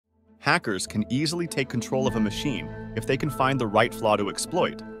hackers can easily take control of a machine if they can find the right flaw to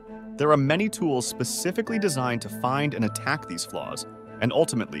exploit. There are many tools specifically designed to find and attack these flaws, and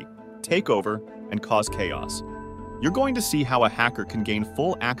ultimately, take over and cause chaos. You're going to see how a hacker can gain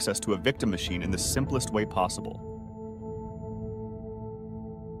full access to a victim machine in the simplest way possible.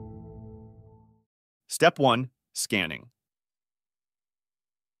 Step 1. Scanning.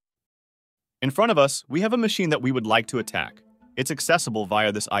 In front of us, we have a machine that we would like to attack. It's accessible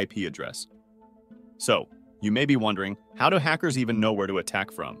via this IP address. So, you may be wondering, how do hackers even know where to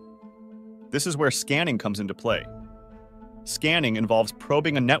attack from? This is where scanning comes into play. Scanning involves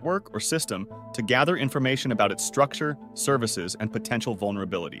probing a network or system to gather information about its structure, services, and potential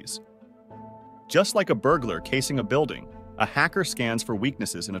vulnerabilities. Just like a burglar casing a building, a hacker scans for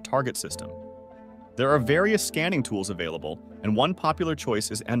weaknesses in a target system. There are various scanning tools available, and one popular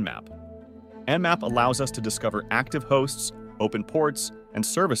choice is nmap. nmap allows us to discover active hosts, open ports, and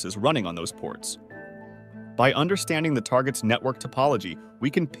services running on those ports. By understanding the target's network topology, we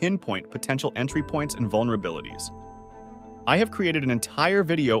can pinpoint potential entry points and vulnerabilities. I have created an entire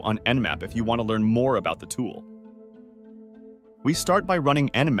video on nmap if you want to learn more about the tool. We start by running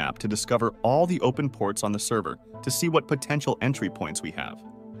nmap to discover all the open ports on the server to see what potential entry points we have.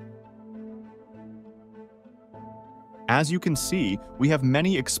 As you can see, we have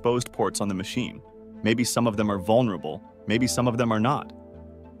many exposed ports on the machine. Maybe some of them are vulnerable, maybe some of them are not.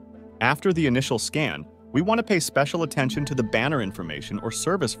 After the initial scan, we want to pay special attention to the banner information or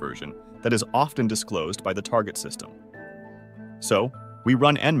service version that is often disclosed by the target system. So, we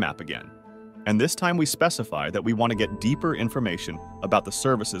run nmap again, and this time we specify that we want to get deeper information about the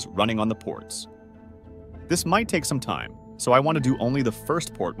services running on the ports. This might take some time, so I want to do only the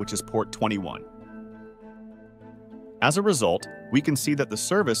first port, which is port 21. As a result, we can see that the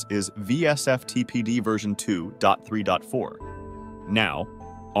service is vsftpd version 2.3.4. Now,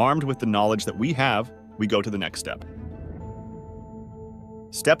 armed with the knowledge that we have, we go to the next step.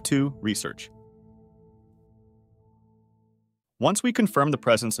 Step 2. Research. Once we confirm the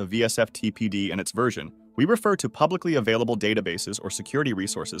presence of vsftpd and its version, we refer to publicly available databases or security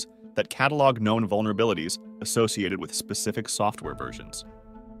resources that catalog known vulnerabilities associated with specific software versions.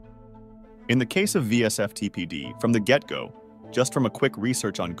 In the case of vsftpd, from the get-go, just from a quick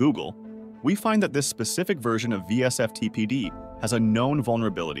research on Google, we find that this specific version of vsftpd has a known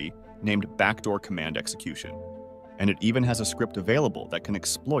vulnerability named backdoor command execution, and it even has a script available that can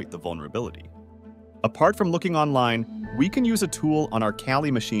exploit the vulnerability. Apart from looking online, we can use a tool on our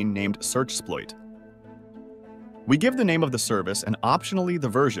Kali machine named Searchsploit. We give the name of the service and optionally the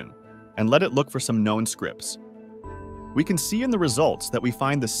version, and let it look for some known scripts. We can see in the results that we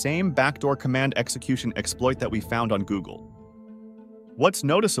find the same backdoor command execution exploit that we found on Google. What's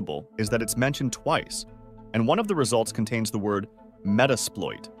noticeable is that it's mentioned twice, and one of the results contains the word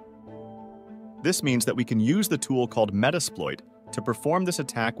Metasploit. This means that we can use the tool called Metasploit to perform this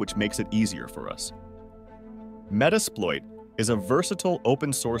attack, which makes it easier for us. Metasploit is a versatile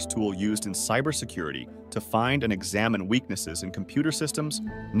open-source tool used in cybersecurity to find and examine weaknesses in computer systems,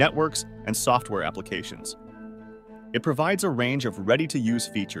 networks, and software applications. It provides a range of ready-to-use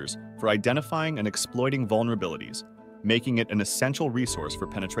features for identifying and exploiting vulnerabilities, making it an essential resource for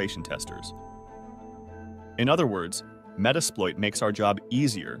penetration testers. In other words, Metasploit makes our job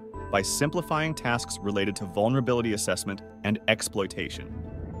easier by simplifying tasks related to vulnerability assessment and exploitation.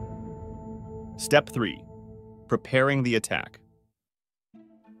 Step 3. Preparing the attack.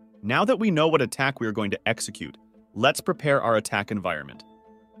 Now that we know what attack we are going to execute, let's prepare our attack environment.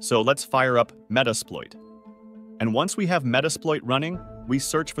 So let's fire up Metasploit. And once we have Metasploit running, we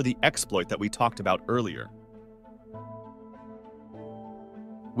search for the exploit that we talked about earlier.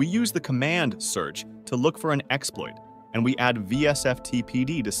 We use the command search to look for an exploit, and we add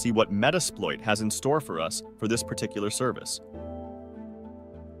vsftpd to see what Metasploit has in store for us for this particular service.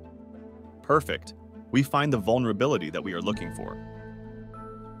 Perfect. We find the vulnerability that we are looking for.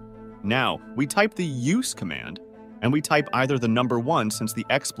 Now, we type the use command, and we type either the number 1 since the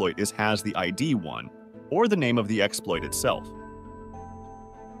exploit has the ID 1, or the name of the exploit itself.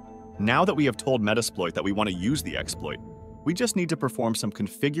 Now that we have told Metasploit that we want to use the exploit, we just need to perform some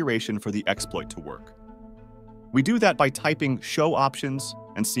configuration for the exploit to work. We do that by typing show options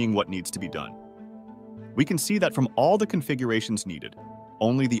and seeing what needs to be done. We can see that from all the configurations needed,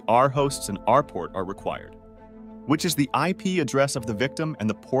 only the R hosts and R port are required, which is the IP address of the victim and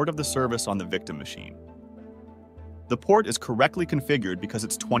the port of the service on the victim machine. The port is correctly configured because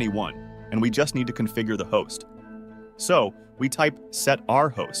it's 21, and we just need to configure the host. So, we type set R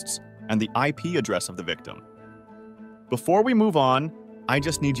hosts and the IP address of the victim. Before we move on, I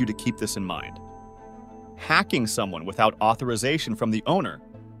just need you to keep this in mind. Hacking someone without authorization from the owner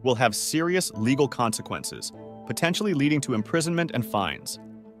will have serious legal consequences, potentially leading to imprisonment and fines.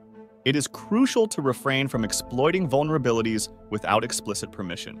 It is crucial to refrain from exploiting vulnerabilities without explicit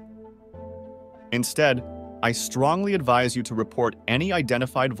permission. Instead, I strongly advise you to report any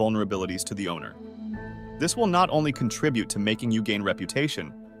identified vulnerabilities to the owner. This will not only contribute to making you gain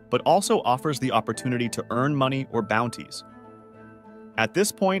reputation, but also offers the opportunity to earn money or bounties. At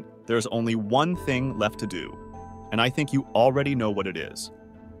this point, there's only one thing left to do, and I think you already know what it is.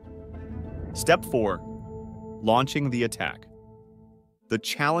 Step 4. Launching the attack. The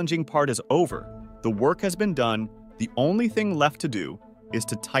challenging part is over. The work has been done. The only thing left to do is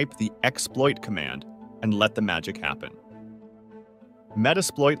to type the exploit command and let the magic happen.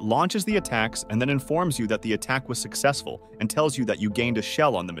 Metasploit launches the attacks and then informs you that the attack was successful and tells you that you gained a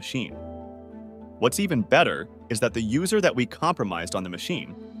shell on the machine. What's even better is that the user that we compromised on the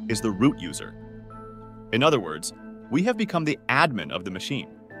machine is the root user. In other words, we have become the admin of the machine.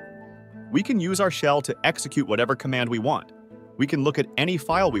 We can use our shell to execute whatever command we want. We can look at any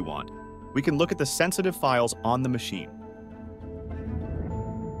file we want. We can look at the sensitive files on the machine.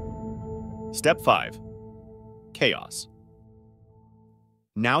 Step 5. Chaos.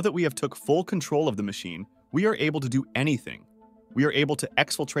 Now that we have took full control of the machine, we are able to do anything. We are able to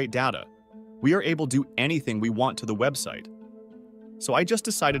exfiltrate data. We are able to do anything we want to the website. So I just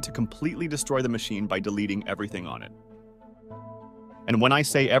decided to completely destroy the machine by deleting everything on it. And when I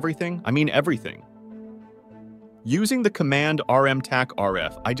say everything, I mean everything. Using the command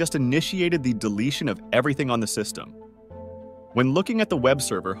rmtac-rf, I just initiated the deletion of everything on the system. When looking at the web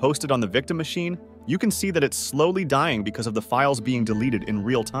server hosted on the victim machine, you can see that it's slowly dying because of the files being deleted in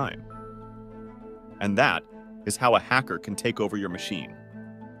real time. And that is how a hacker can take over your machine.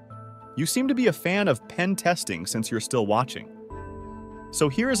 You seem to be a fan of pen testing since you're still watching. So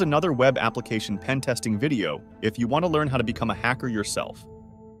here is another web application pen testing video if you want to learn how to become a hacker yourself.